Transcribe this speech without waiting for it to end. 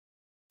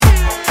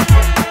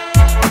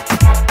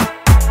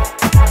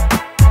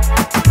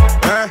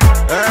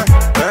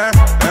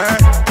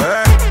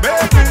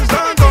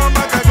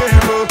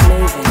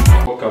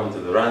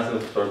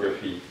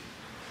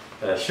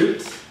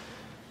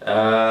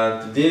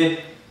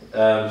today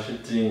I'm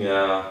shooting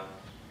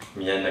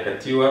Mianda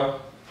Katiwa.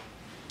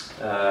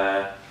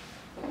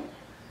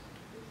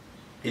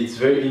 It's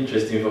very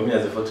interesting for me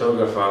as a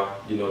photographer,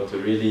 you know, to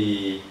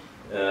really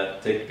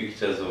take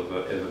pictures of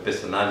a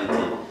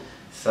personality,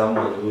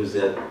 someone who's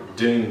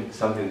doing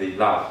something they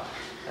love.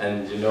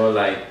 And you know,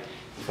 like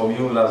for me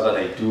who loves what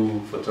I do,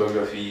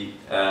 photography,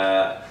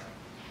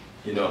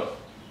 you know,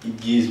 it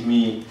gives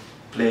me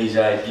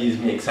pleasure, it gives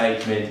me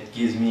excitement, it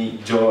gives me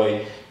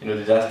joy, you know,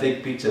 to just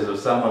take pictures of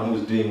someone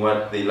who's doing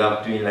what they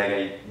love doing, like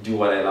I do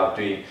what I love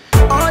doing.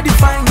 All the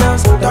fine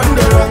girls done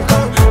the wrong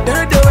come.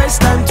 They're the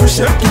waste time to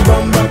shake it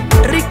bum bum.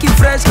 Ricky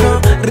fresh girl,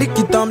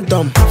 Ricky Tom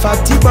Tom,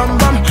 Fatty bum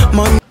bum,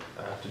 money.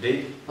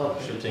 Today I'm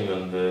shooting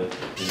on the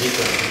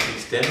Nikon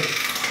 610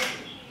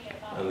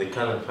 and the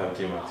Canon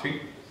 5D Mark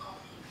III.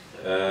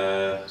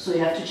 So you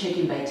have to check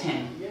in by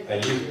 10. I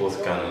use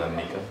both Canon and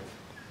Nikon.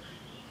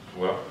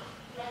 Well,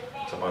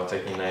 it's about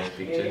taking nice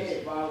pictures.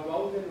 It's about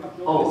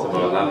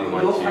loving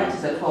what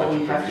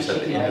you produce at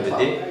the end of the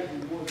day.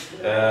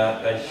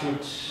 I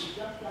shoot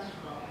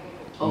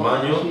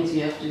manual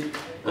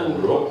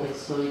and raw.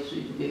 So it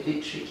will be a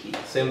bit tricky.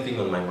 Same thing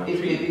on my Mark III. It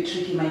will be a bit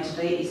tricky. Mine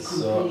today is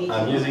completely. So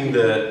I'm using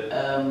the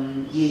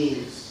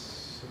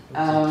yes.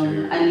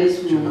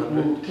 Unless we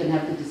can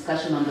have the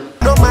discussion on the.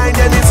 Don't mind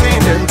anything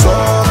then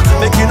talk.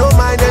 Make you don't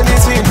mind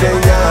anything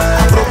then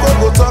yeah.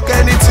 Go talk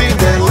anything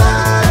then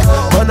lie.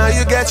 But now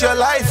you get your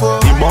life oh.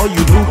 The more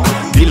you look,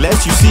 the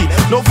less you see.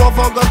 No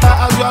forgot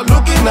as you are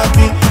looking at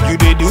me. You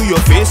they do your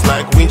face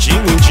like winchy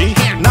winchy.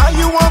 Now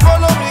you won't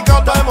follow me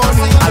cause my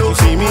money. As you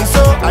see me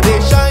so I they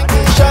shine,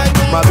 shine.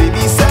 My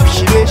baby self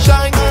she they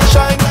shine,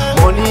 shine.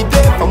 Money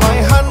there for my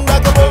hand I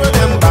go borrow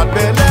them bad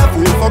belly.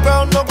 Fool for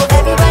ground no go.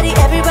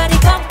 Everybody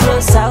come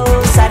closer.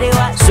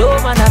 So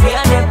man I be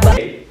on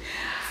them.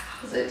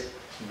 How's it?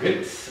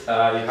 good. You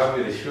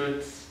happy with the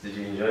shoot? Did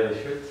you enjoy the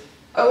shoot?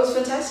 Oh, it was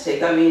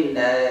fantastic. I mean,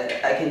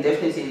 I can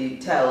definitely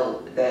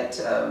tell that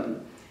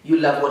you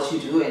love what you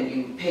do and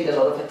you paid a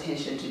lot of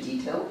attention to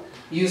detail.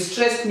 You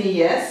stressed me,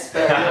 yes,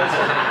 but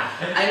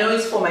I know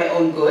it's for my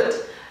own good.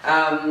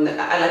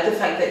 I like the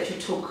fact that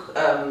you took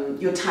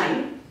your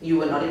time. You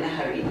were not in a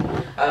hurry.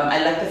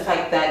 I like the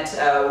fact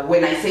that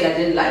when I said I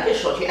didn't like a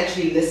shot, you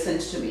actually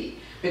listened to me.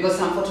 Because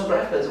some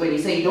photographers, when you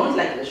say you don't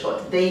like the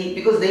shot,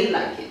 because they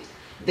like it,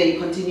 they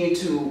continue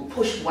to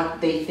push what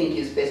they think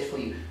is best for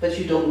you. But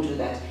you don't do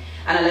that.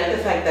 And I like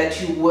the fact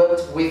that you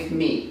worked with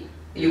me.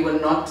 You were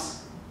not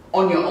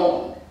on your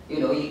own. You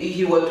know,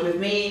 you worked with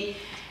me,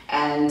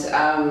 and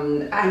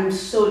I'm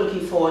so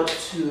looking forward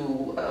to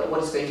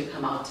what is going to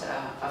come out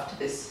after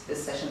this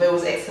session. But it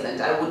was excellent.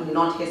 I would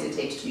not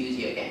hesitate to use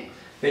you again.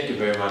 Thank you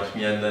very much,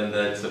 Mianda. And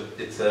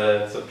it's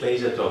a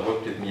pleasure to have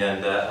worked with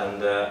Mianda.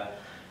 And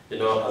you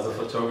know, as a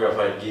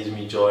photographer, it gives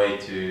me joy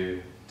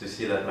to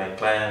see that my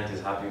client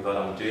is happy with what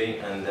I'm doing,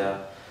 and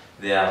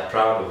they are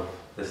proud of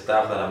the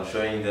stuff that I'm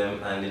showing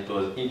them. And it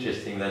was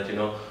interesting that, you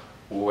know,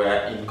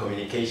 we're in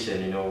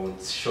communication, you know,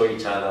 we'd show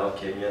each other,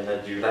 okay,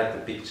 Mianda, do you like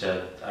the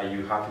picture? Are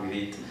you happy with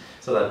it?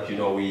 So that, you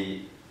know,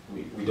 we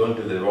don't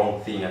do the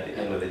wrong thing at the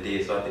end of the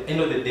day. So at the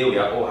end of the day, we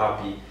are all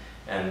happy,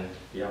 and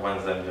we are one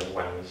Zambia,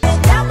 one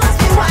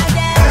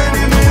nation.